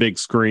football on the big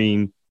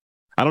screen.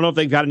 I don't know if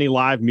they've got any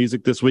live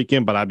music this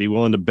weekend, but I'd be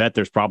willing to bet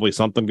there's probably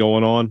something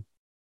going on.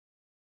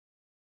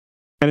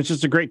 And it's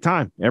just a great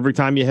time every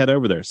time you head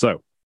over there.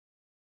 So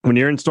when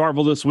you're in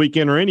Starkville this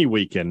weekend or any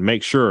weekend,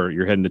 make sure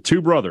you're heading to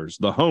Two Brothers,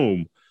 the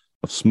home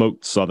of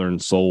smoked Southern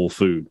soul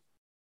food.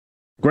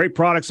 Great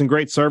products and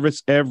great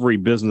service. Every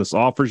business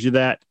offers you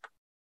that.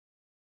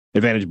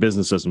 Advantage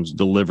Business Systems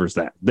delivers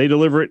that. They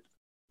deliver it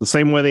the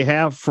same way they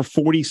have for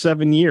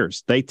 47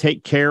 years. They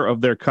take care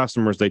of their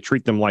customers. They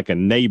treat them like a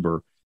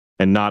neighbor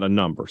and not a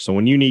number. So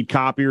when you need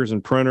copiers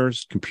and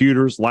printers,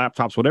 computers,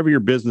 laptops, whatever your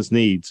business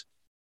needs,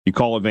 you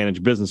call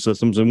Advantage Business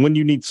Systems. And when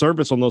you need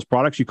service on those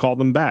products, you call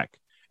them back.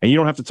 And you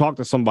don't have to talk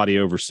to somebody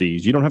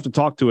overseas. You don't have to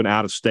talk to an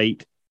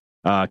out-of-state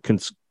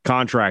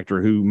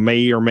contractor who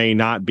may or may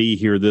not be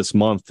here this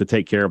month to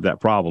take care of that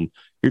problem.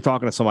 You're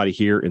talking to somebody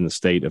here in the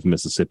state of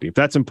Mississippi. If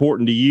that's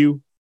important to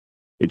you,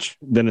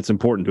 then it's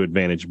important to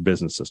Advantage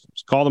Business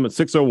Systems. Call them at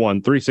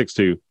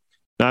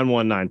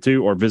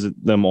 601-362-9192 or visit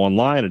them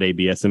online at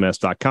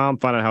absms.com.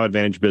 Find out how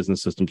Advantage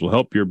Business Systems will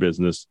help your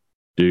business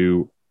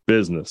do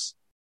business.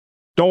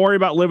 Don't worry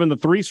about living the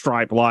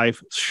three-stripe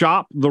life.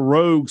 Shop the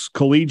Rogues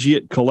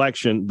Collegiate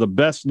Collection, the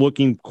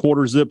best-looking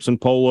quarter zips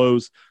and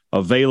polos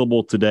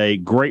available today.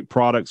 Great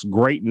products,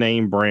 great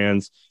name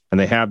brands, and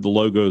they have the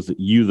logos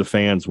that you, the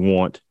fans,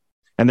 want.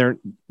 And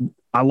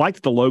I like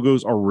that the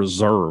logos are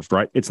reserved,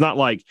 right? It's not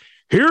like,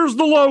 here's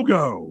the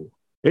logo.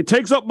 It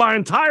takes up my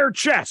entire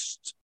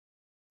chest.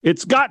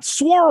 It's got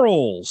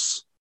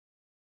swirls.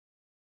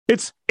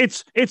 It's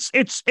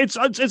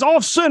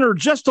off center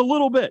just a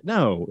little bit.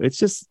 No, it's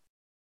just,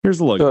 here's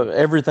the logo.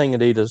 Everything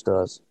Adidas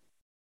does.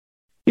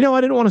 I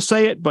didn't want to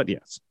say it, but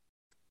yes.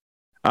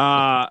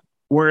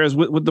 Whereas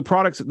with the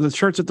products, the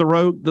shirts at the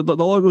Rogue, the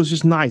logo is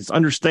just nice. It's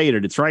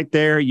understated. It's right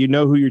there. You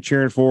know who you're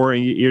cheering for,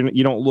 and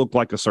you don't look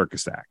like a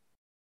circus act,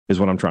 is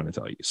what I'm trying to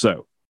tell you.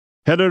 So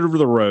head over to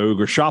the Rogue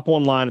or shop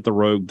online at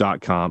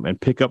therogue.com and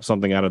pick up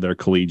something out of their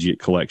collegiate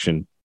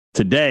collection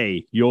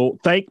today. You'll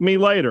thank me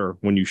later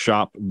when you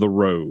shop the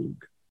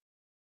Rogue.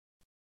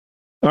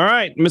 All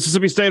right,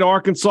 Mississippi State,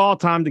 Arkansas,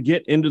 time to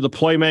get into the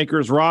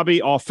playmakers.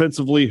 Robbie,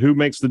 offensively, who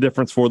makes the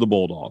difference for the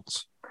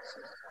Bulldogs?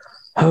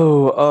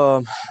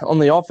 On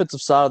the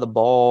offensive side of the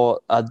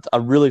ball, I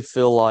really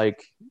feel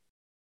like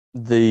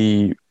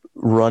the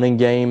running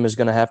game is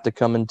going to have to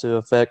come into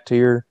effect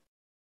here.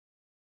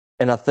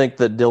 And I think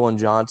that Dylan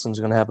Johnson's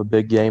going to have a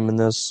big game in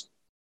this,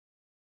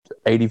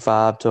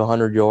 85 to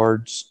 100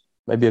 yards,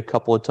 maybe a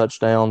couple of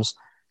touchdowns.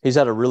 He's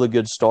had a really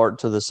good start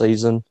to the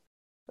season,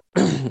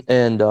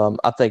 and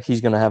I think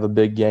he's going to have a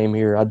big game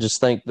here. I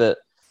just think that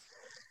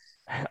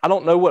I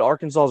don't know what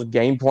Arkansas's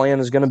game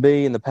plan is going to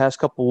be. In the past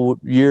couple of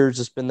years,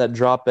 it's been that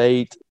drop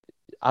 8.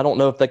 I don't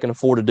know if they can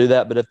afford to do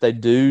that, but if they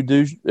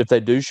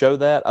do show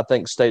that, I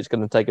think State's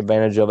going to take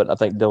advantage of it. I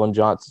think Dylan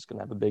Johnson's going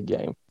to have a big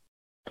game.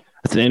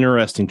 That's an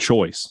interesting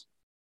choice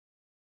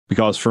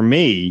Because for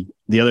me,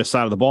 the other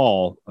side of the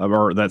ball,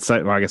 or that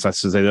side, well, I guess I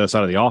should say the other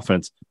side of the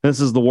offense,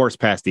 this is the worst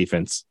pass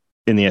defense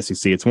in the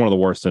SEC. It's one of the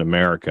worst in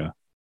America.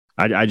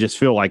 I just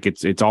feel like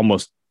it's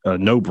almost a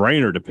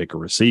no-brainer to pick a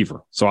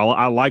receiver. So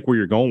I like where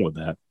you're going with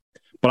that.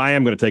 But I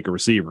am going to take a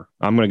receiver.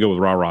 I'm going to go with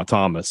Ra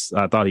Thomas.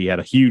 I thought he had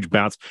a huge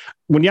bounce.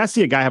 When I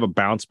see a guy have a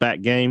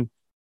bounce-back game,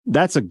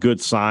 that's a good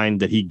sign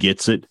that he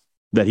gets it,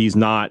 that he's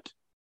not,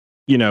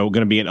 going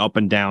to be an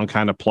up-and-down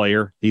kind of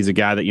player. He's a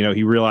guy that,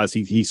 he realized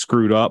he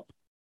screwed up,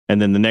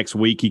 and then the next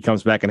week he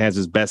comes back and has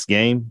his best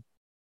game.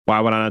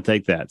 Why would I not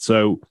take that?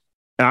 So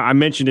I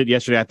mentioned it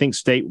yesterday. I think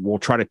State will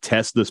try to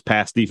test this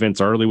pass defense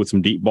early with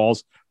some deep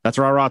balls. That's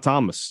Ra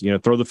Thomas.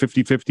 Throw the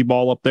 50-50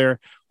 ball up there.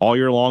 All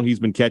year long, he's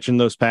been catching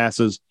those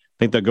passes.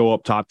 I think they'll go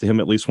up top to him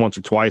at least once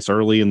or twice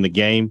early in the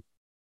game.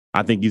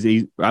 I think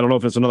I don't know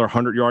if it's another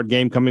 100-yard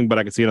game coming, but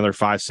I can see another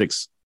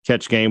 5-6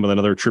 catch game with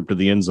another trip to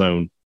the end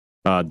zone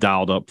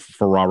dialed up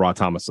for Ra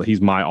Thomas. So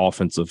he's my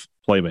offensive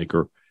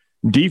playmaker.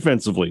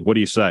 Defensively, what do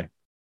you say?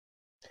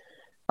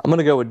 I'm going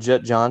to go with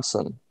Jet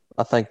Johnson.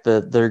 I think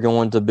that they're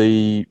going to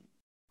be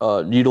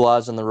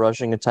utilizing the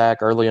rushing attack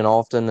early and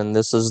often, and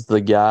this is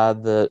the guy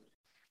that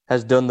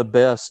has done the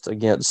best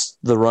against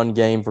the run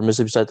game for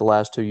Mississippi State the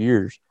last 2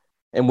 years.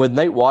 And with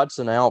Nate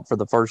Watson out for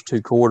the first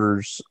 2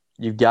 quarters,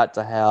 you've got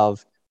to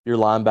have your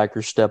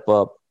linebackers step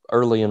up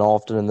early and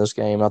often in this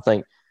game. I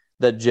think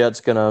that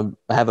Jet's going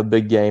to have a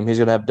big game. He's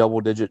going to have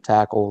double-digit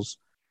tackles.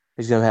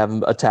 He's going to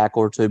have a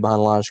tackle or two behind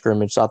the line of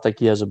scrimmage. So I think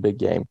he has a big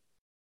game.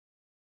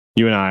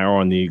 You and I are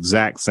on the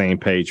exact same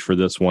page for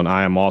this one.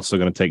 I am also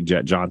going to take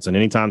Jet Johnson.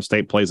 Anytime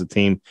State plays a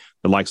team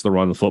that likes to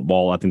run the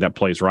football, I think that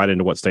plays right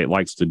into what State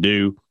likes to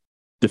do.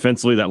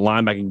 Defensively, that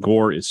linebacking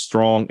core is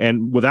strong.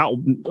 And without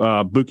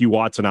Buki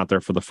Watson out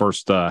there for the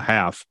first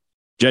half,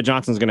 Jet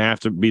Johnson's going to have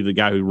to be the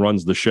guy who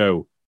runs the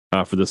show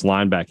for this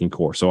linebacking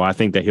core. So I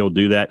think that he'll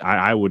do that.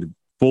 I would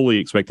fully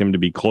expect him to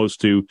be close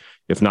to,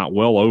 if not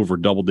well over,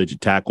 double-digit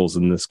tackles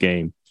in this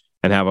game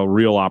and have a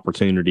real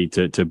opportunity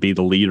to be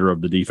the leader of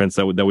the defense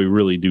that we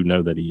really do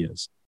know that he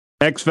is.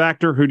 X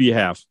Factor, who do you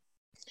have?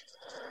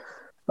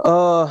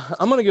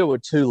 I'm going to go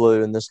with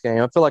Tulu in this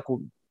game. I feel like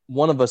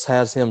one of us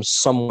has him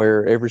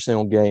somewhere every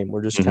single game.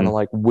 We're just kind of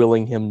like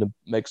willing him to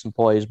make some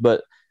plays.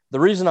 But the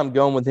reason I'm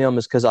going with him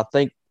is because I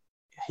think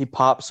he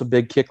pops a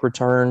big kick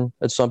return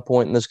at some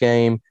point in this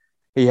game.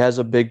 He has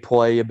a big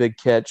play, a big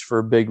catch for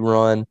a big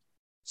run.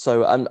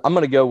 So I'm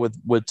going to go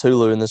with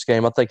Tulu in this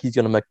game. I think he's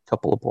going to make a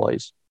couple of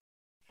plays.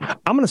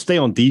 I'm going to stay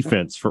on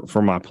defense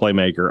for my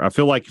playmaker. I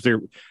feel like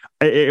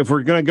if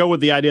we're going to go with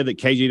the idea that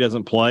KJ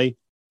doesn't play,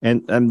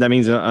 and that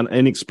means an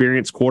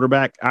inexperienced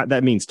quarterback,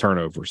 that means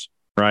turnovers,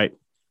 right?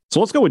 So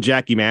let's go with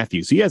Jackie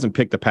Matthews. He hasn't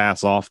picked a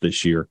pass off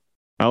this year.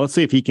 Let's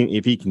see if he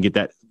can get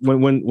that.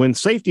 When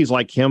safeties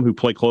like him who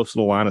play close to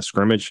the line of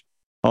scrimmage,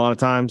 a lot of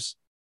times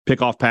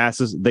pick off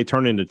passes, they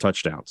turn into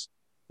touchdowns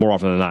more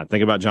often than not.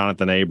 Think about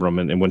Jonathan Abram,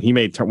 and when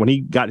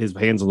he got his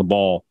hands on the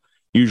ball,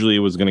 usually it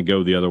was going to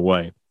go the other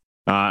way.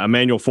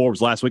 Emmanuel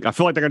Forbes last week, I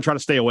feel like they're going to try to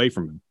stay away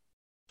from him.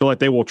 I feel like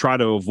they will try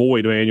to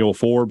avoid Emmanuel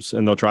Forbes,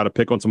 and they'll try to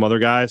pick on some other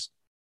guys.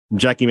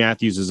 Jackie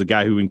Matthews is a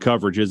guy who in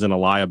coverage isn't a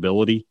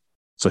liability,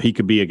 so he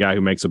could be a guy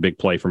who makes a big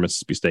play for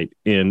Mississippi State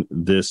in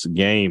this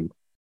game.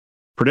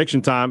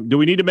 Prediction time. Do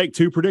we need to make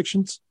 2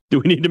 predictions? Do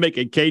we need to make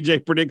a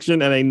KJ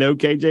prediction and a no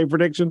KJ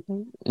prediction?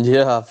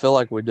 Yeah, I feel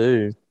like we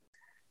do.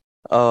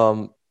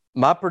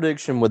 My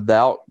prediction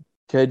without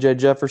KJ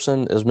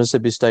Jefferson is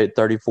Mississippi State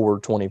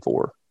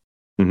 34-24.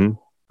 Mm-hmm.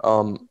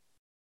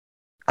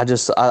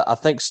 I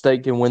think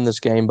State can win this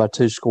game by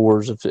 2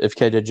 scores if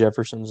KJ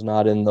Jefferson's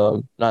not in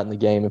the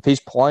game. If he's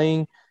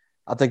playing,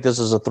 I think this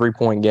is a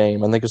 3-point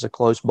game. I think it's a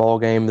close ball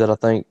game that I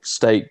think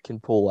State can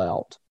pull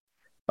out.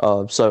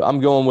 So I'm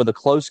going with a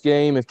close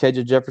game if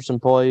KJ Jefferson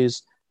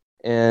plays,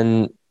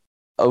 and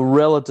a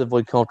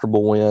relatively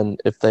comfortable win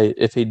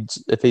if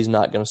he's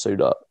not going to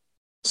suit up.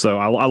 So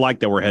I like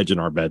that we're hedging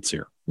our bets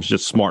here. It's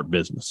just smart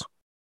business.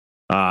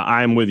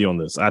 I am with you on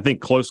this. I think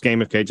close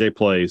game if KJ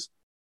plays.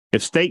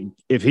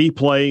 If he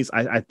plays,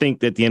 I think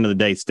that at the end of the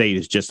day, State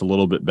is just a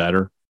little bit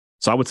better.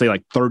 So I would say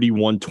like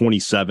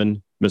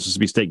 31-27,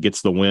 Mississippi State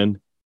gets the win.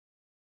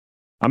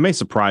 I may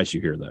surprise you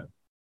here, though.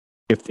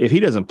 If he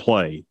doesn't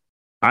play,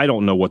 I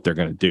don't know what they're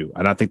going to do.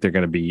 And I think they're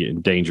going to be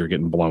in danger of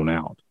getting blown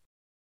out.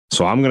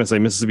 So I'm going to say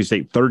Mississippi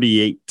State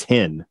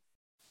 38-10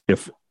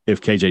 if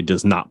KJ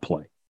does not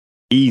play.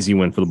 Easy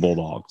win for the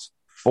Bulldogs.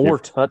 4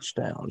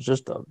 touchdowns,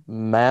 just a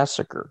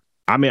massacre.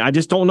 I mean, I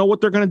just don't know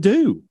what they're going to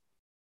do.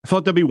 I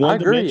thought there'd be one. I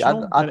agree.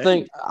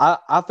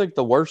 I think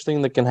the worst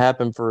thing that can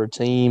happen for a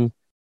team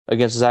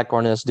against Zach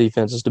Arnett's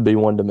defense is to be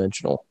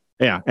one-dimensional.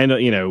 Yeah, and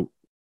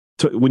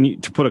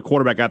to put a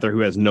quarterback out there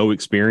who has no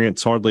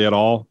experience hardly at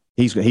all,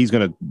 he's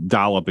going to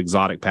dial up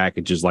exotic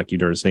packages like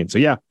you've never seen. So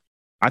yeah,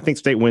 I think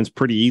State wins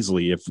pretty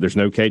easily if there's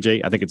no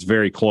KJ. I think it's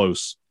very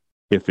close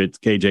if it's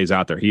KJ's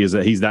out there. He's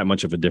that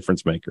much of a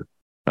difference maker,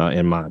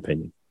 in my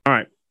opinion. All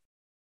right.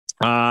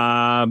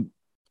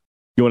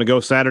 You want to go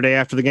Saturday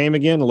after the game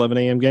again, 11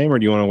 a.m. game, or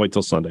do you want to wait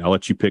till Sunday? I'll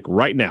let you pick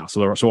right now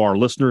so our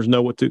listeners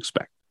know what to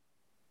expect.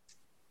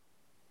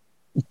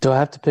 Do I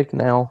have to pick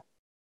now?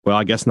 Well,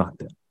 I guess not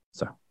then.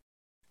 So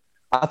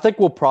I think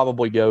we'll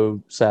probably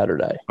go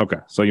Saturday. okay,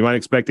 so you might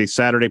expect a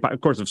Saturday.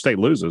 Of course, if State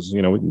loses,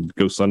 we can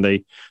go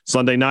Sunday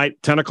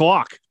night,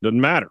 10:00.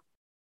 Doesn't matter.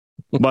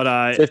 But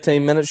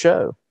 15-minute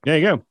show. There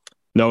you go.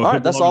 No, all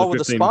right, that's all with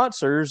the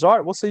sponsors. All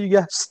right, we'll see you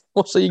guys.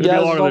 We'll see you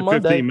guys on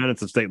Monday. 15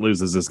 minutes if State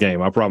loses this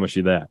game. I promise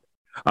you that.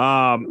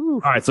 All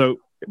right, so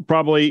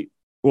probably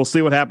we'll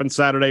see what happens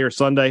Saturday or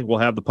Sunday. We'll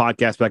have the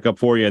podcast back up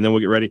for you, and then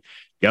we'll get ready.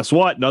 Guess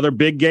what? Another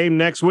big game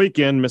next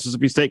weekend,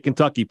 Mississippi State,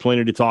 Kentucky.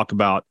 Plenty to talk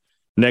about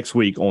next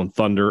week on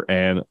Thunder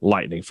and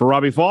Lightning. For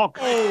Robbie Falk,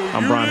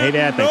 I'm Brian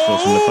Haydad. Thanks for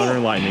listening to Thunder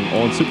and Lightning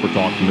on Super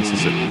Talk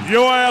Mississippi.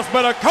 Your ass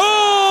better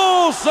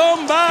call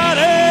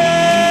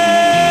somebody!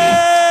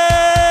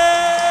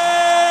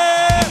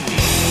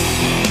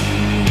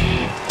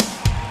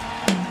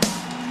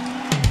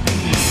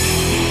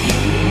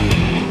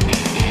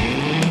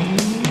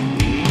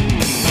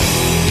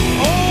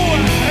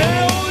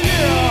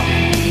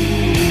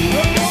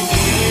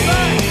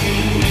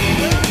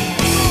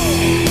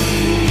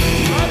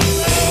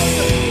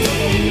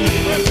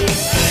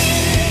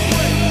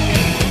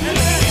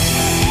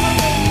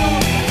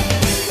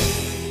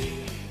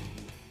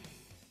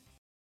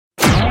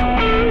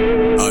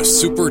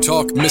 Super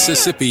Talk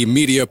Mississippi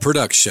Media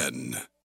Production.